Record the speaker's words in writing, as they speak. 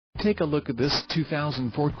Take a look at this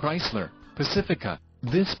 2004 Chrysler Pacifica.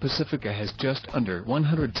 This Pacifica has just under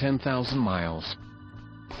 110,000 miles.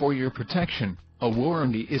 For your protection, a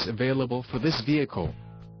warranty is available for this vehicle.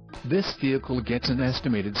 This vehicle gets an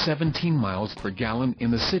estimated 17 miles per gallon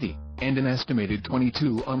in the city, and an estimated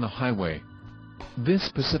 22 on the highway.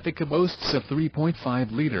 This Pacifica boasts a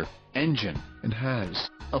 3.5-liter engine, and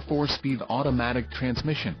has a 4-speed automatic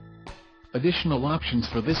transmission. Additional options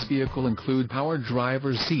for this vehicle include power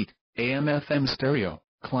driver's seat, AM/FM stereo,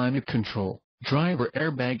 climate control, driver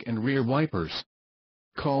airbag and rear wipers.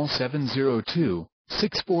 Call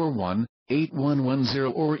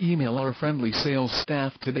 702-641-8110 or email our friendly sales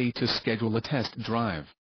staff today to schedule a test drive.